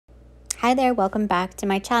Hi there, welcome back to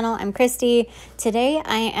my channel. I'm Christy. Today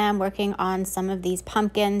I am working on some of these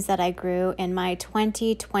pumpkins that I grew in my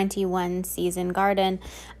 2021 season garden.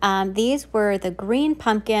 These were the green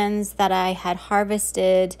pumpkins that I had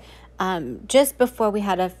harvested just before we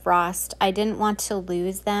had a frost. I didn't want to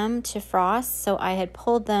lose them to frost, so I had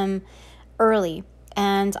pulled them early.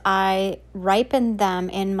 And I ripened them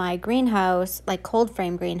in my greenhouse, like cold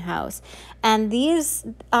frame greenhouse. And these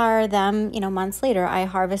are them, months later. I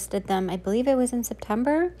harvested them, I believe it was in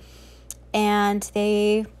September, and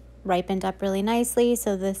they ripened up really nicely.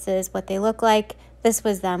 So this is what they look like. This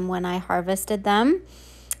was them when I harvested them.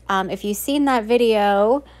 If you've seen that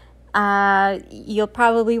video, you'll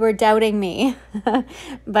probably were doubting me,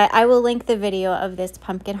 but I will link the video of this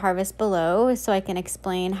pumpkin harvest below so I can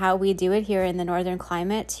explain how we do it here in the northern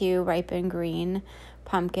climate to ripen green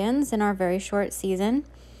pumpkins in our very short season.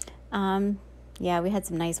 Yeah, we had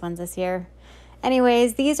some nice ones this year.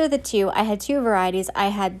 Anyways, these are the two. I had two varieties. I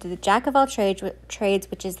had the Jack of all trades,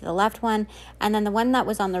 which is the left one, and then the one that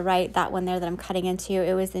was on the right, that one there that I'm cutting into,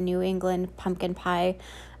 it was the New England pumpkin pie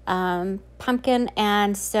pumpkin.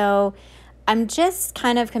 And so I'm just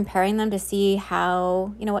kind of comparing them to see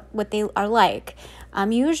how, what they are like.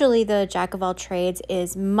 Usually the Jack of all trades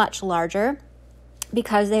is much larger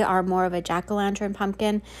because they are more of a jack-o'-lantern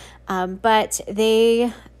pumpkin, but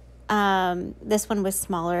this one was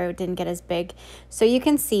smaller, didn't get as big. So you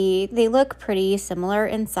can see they look pretty similar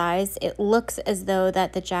in size. It looks as though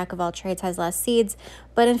that the Jack of all trades has less seeds,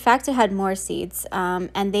 but in fact it had more seeds,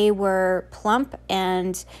 and they were plump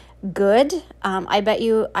and good. I bet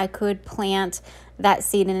you I could plant that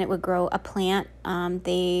seed and it would grow a plant.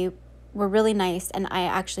 They were really nice, and I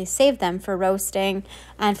actually saved them for roasting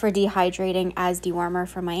and for dehydrating as dewormer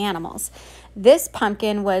for my animals. This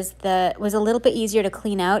pumpkin was a little bit easier to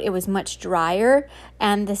clean out. It was much drier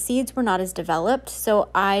and the seeds were not as developed, so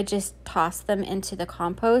I just tossed them into the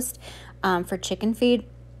compost for chicken feed,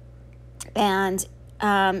 and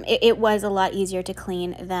it was a lot easier to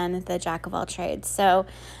clean than the Jack of all trades. So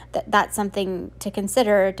that's something to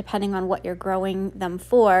consider depending on what you're growing them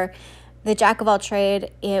for. The Jack of all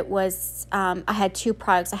trade, it was, I had two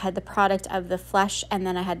products. I had the product of the flesh, and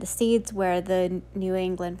then I had the seeds, where the New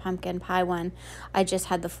England pumpkin pie one, I just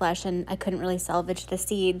had the flesh, and I couldn't really salvage the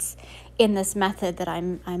seeds in this method that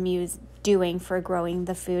I'm doing for growing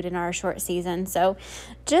the food in our short season. So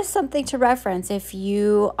just something to reference if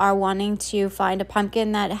you are wanting to find a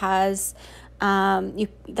pumpkin that has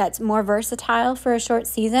that's more versatile for a short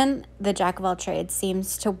season. The Jack of all trades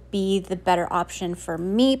seems to be the better option for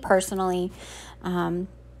me personally,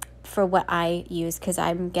 for what I use, because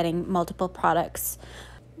I'm getting multiple products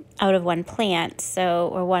out of one plant,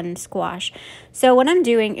 or one squash. So what I'm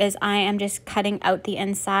doing is I am just cutting out the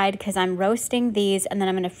inside, because I'm roasting these, and then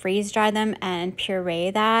I'm going to freeze dry them and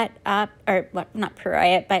puree that up, or not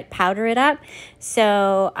puree it, but powder it up.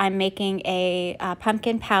 So I'm making a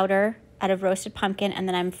pumpkin powder out of roasted pumpkin, and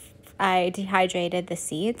then I dehydrated the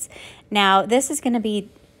seeds. Now this is going to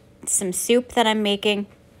be some soup that I'm making.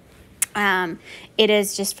 It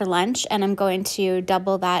is just for lunch, and I'm going to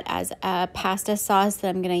double that as a pasta sauce that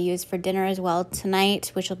I'm going to use for dinner as well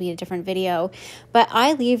tonight, which will be a different video. But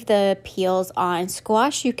I leave the peels on.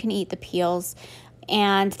 Squash, you can eat the peels,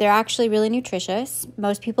 and they're actually really nutritious.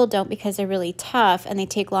 Most people don't, because they're really tough and they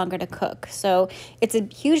take longer to cook. So it's a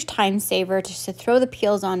huge time saver just to throw the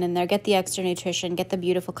peels on in there, get the extra nutrition, get the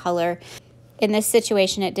beautiful color. In this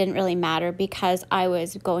situation, it didn't really matter because I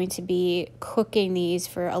was going to be cooking these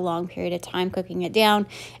for a long period of time, cooking it down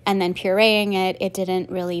and then pureeing it. It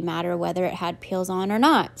didn't really matter whether it had peels on or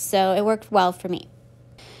not. So it worked well for me.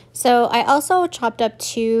 So I also chopped up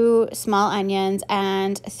 2 small onions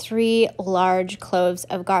and 3 large cloves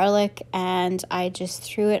of garlic, and I just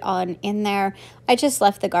threw it on in there. I just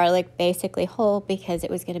left the garlic basically whole because it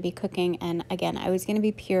was going to be cooking, and again, I was going to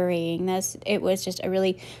be pureeing this. It was just a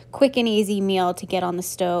really quick and easy meal to get on the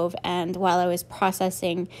stove, and while I was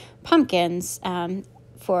processing pumpkins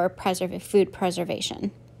for food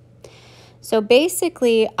preservation. So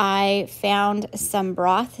basically, I found some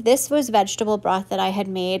broth. This was vegetable broth that I had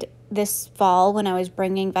made this fall when I was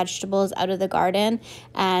bringing vegetables out of the garden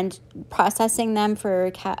and processing them for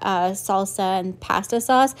salsa and pasta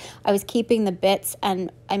sauce. I was keeping the bits,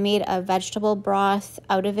 and I made a vegetable broth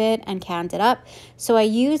out of it and canned it up. So I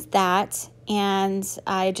used that, and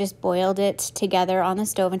I just boiled it together on the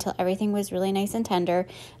stove until everything was really nice and tender.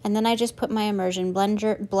 And then I just put my immersion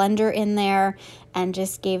blender in there and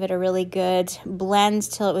just gave it a really good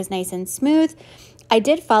blend till it was nice and smooth. I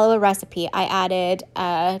did follow a recipe. I added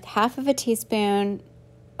a quarter of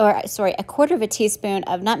a teaspoon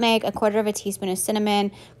of nutmeg, a quarter of a teaspoon of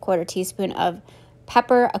cinnamon, quarter teaspoon of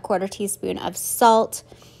pepper, a 1/4 teaspoon of salt,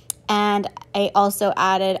 and I also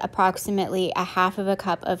added approximately a 1/2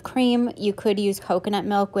 cup of cream. You could use coconut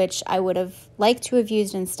milk, which I would have liked to have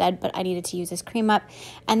used instead, but I needed to use this cream up.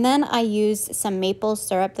 And then I used some maple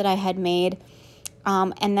syrup that I had made.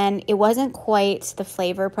 And then it wasn't quite the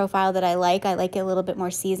flavor profile that I like. I like it a little bit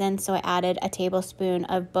more seasoned, so I added a tablespoon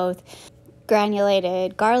of both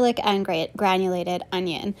granulated garlic and granulated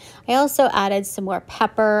onion. I also added some more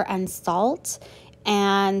pepper and salt,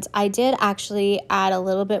 and I did actually add a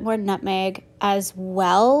little bit more nutmeg, as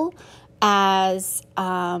well as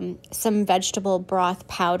some vegetable broth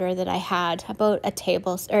powder that I had, about a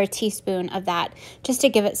teaspoon of that, just to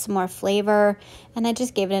give it some more flavor. And I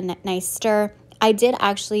just gave it a nice stir. I did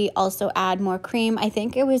actually also add more cream. I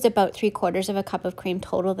think it was about 3/4 cup of cream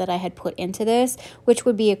total that I had put into this, which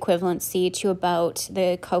would be equivalency to about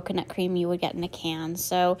the coconut cream you would get in a can.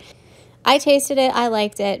 So I tasted it, I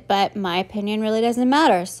liked it, but my opinion really doesn't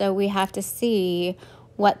matter. So we have to see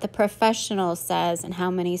what the professional says and how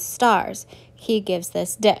many stars he gives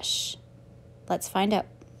this dish. Let's find out.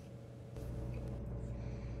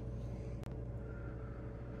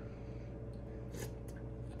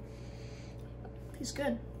 Tastes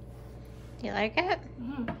good. You like it?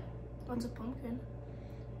 Lots of pumpkin.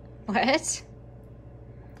 What?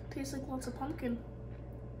 Tastes like lots of pumpkin.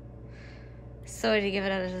 So did you give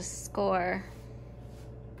it as a score?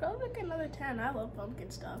 Probably like another 10. I love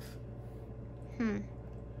pumpkin stuff. All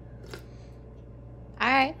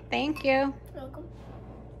right, thank you. You're welcome.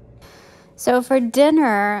 So for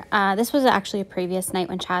dinner, this was actually a previous night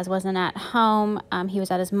when Chaz wasn't at home. He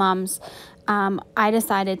was at his mom's. I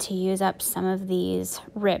decided to use up some of these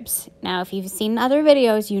ribs. Now, if you've seen other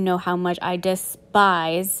videos, you know how much I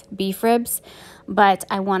despise beef ribs, but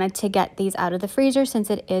I wanted to get these out of the freezer since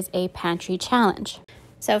it is a pantry challenge.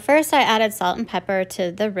 So first I added salt and pepper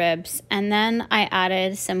to the ribs, and then I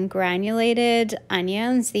added some granulated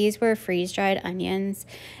onions. These were freeze-dried onions,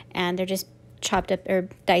 and they're just chopped up or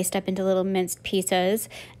diced up into little minced pieces.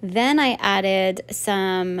 Then I added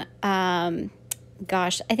some,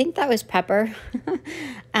 gosh, I think that was pepper.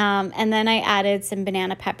 And then I added some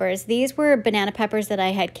banana peppers. These were banana peppers that I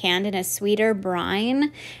had canned in a sweeter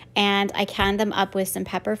brine, and I canned them up with some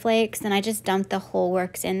pepper flakes, and I just dumped the whole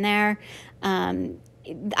works in there.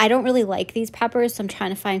 I don't really like these peppers, so I'm trying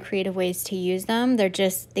to find creative ways to use them.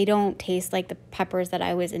 They don't taste like the peppers that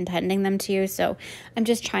I was intending them to, so I'm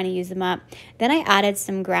just trying to use them up. Then I added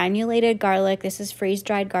some granulated garlic. This is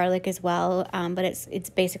freeze-dried garlic as well, but it's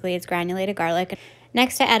basically granulated garlic.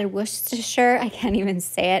 Next, I added Worcestershire. I can't even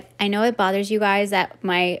say it. I know it bothers you guys that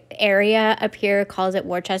my area up here calls it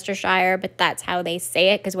Worcestershire, but that's how they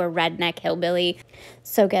say it because we're redneck hillbilly,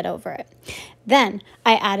 so get over it. Then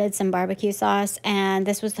I added some barbecue sauce, and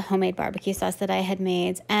this was the homemade barbecue sauce that I had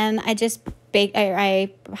made, and I just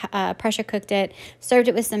pressure cooked it, served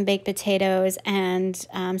it with some baked potatoes and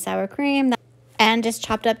sour cream, and just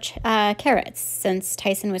chopped up carrots since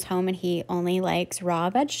Tyson was home and he only likes raw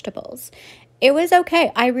vegetables. It was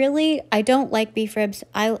okay. I don't like beef ribs.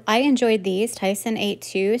 I enjoyed these. Tyson ate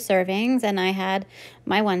 2 servings, and I had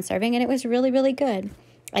my 1 serving, and it was really, really good.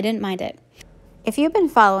 I didn't mind it. If you've been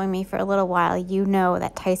following me for a little while, you know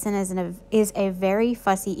that Tyson is a very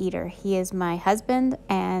fussy eater. He is my husband,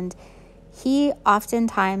 and he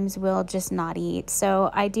oftentimes will just not eat. So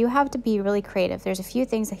I do have to be really creative. There's a few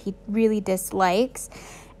things that he really dislikes.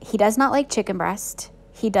 He does not like chicken breast.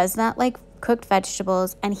 He does not like cooked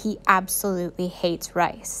vegetables, and he absolutely hates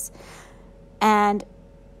rice. And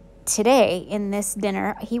today in this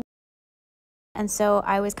dinner, and so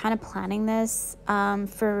I was kind of planning this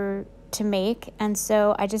to make, and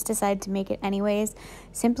so I just decided to make it anyways,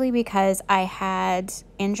 simply because I had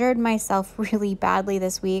injured myself really badly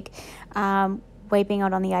this week, wiping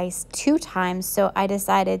out on the ice 2 times. So I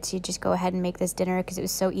decided to just go ahead and make this dinner because it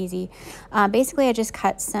was so easy. Basically, I just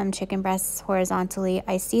cut some chicken breasts horizontally.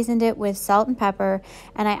 I seasoned it with salt and pepper,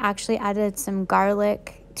 and I actually added some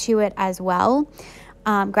garlic to it as well,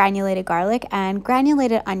 granulated garlic and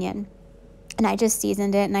granulated onion. And I just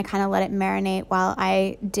seasoned it, and I kind of let it marinate while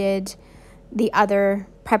I did the other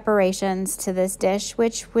preparations to this dish,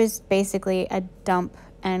 which was basically a dump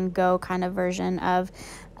and go kind of version of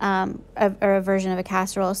a version of a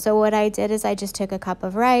casserole. So what I did is I just took a cup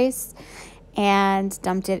of rice and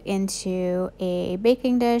dumped it into a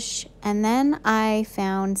baking dish, and then I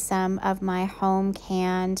found some of my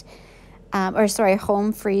homegrown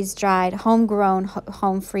home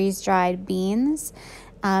freeze-dried beans.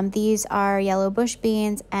 These are yellow bush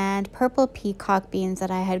beans and purple peacock beans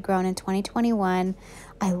that I had grown in 2021.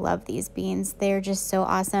 I love these beans. They're just so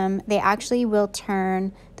awesome. They actually will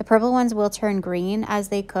turn, the purple ones will turn green as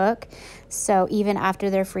they cook. So even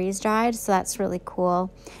after they're freeze dried, so that's really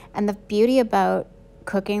cool. And the beauty about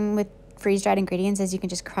cooking with freeze dried ingredients is you can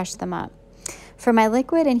just crush them up. For my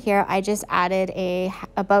liquid in here, I just added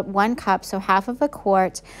about 1 cup, so half of a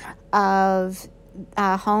quart of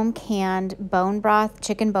home canned bone broth,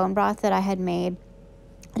 chicken bone broth that I had made.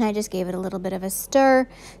 And I just gave it a little bit of a stir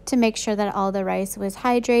to make sure that all the rice was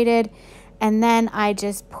hydrated. And then I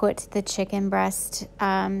just put the chicken breast,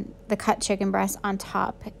 the cut chicken breast on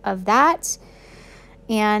top of that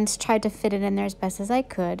and tried to fit it in there as best as I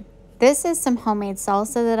could. This is some homemade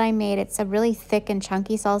salsa that I made. It's a really thick and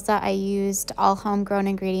chunky salsa. I used all homegrown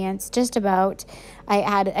ingredients, just about.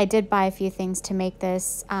 I did buy a few things to make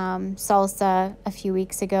this salsa a few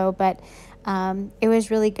weeks ago, but it was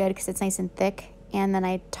really good because it's nice and thick. And then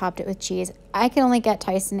I topped it with cheese. I can only get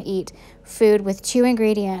Tyson to eat food with 2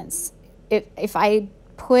 ingredients. If I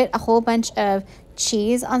put a whole bunch of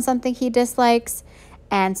cheese on something he dislikes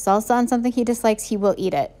and salsa on something he dislikes, he will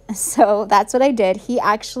eat it. So that's what I did. He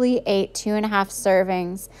actually ate 2.5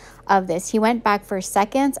 servings of this. He went back for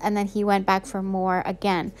seconds and then he went back for more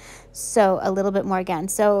again. So a little bit more again.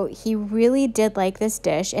 So he really did like this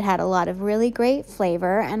dish. It had a lot of really great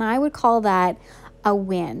flavor, and I would call that a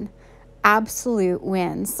win. Absolute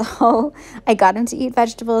win. So I got him to eat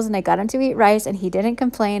vegetables and I got him to eat rice, and he didn't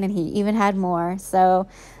complain, and he even had more. So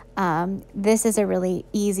this is a really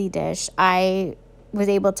easy dish. I was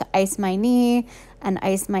able to ice my knee and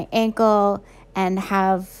ice my ankle and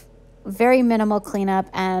have very minimal cleanup,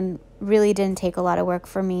 and really didn't take a lot of work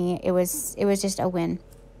for me. It was just a win.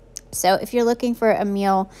 So if you're looking for a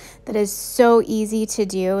meal that is so easy to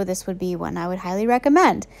do, this would be one I would highly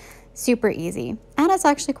recommend. Super easy, and it's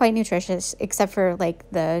actually quite nutritious, except for like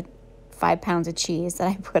the 5 pounds of cheese that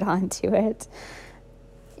I put onto it.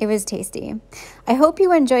 It was tasty. I hope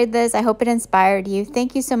you enjoyed this. I hope it inspired you.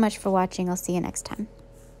 Thank you so much for watching. I'll see you next time.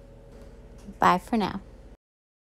 Bye for now.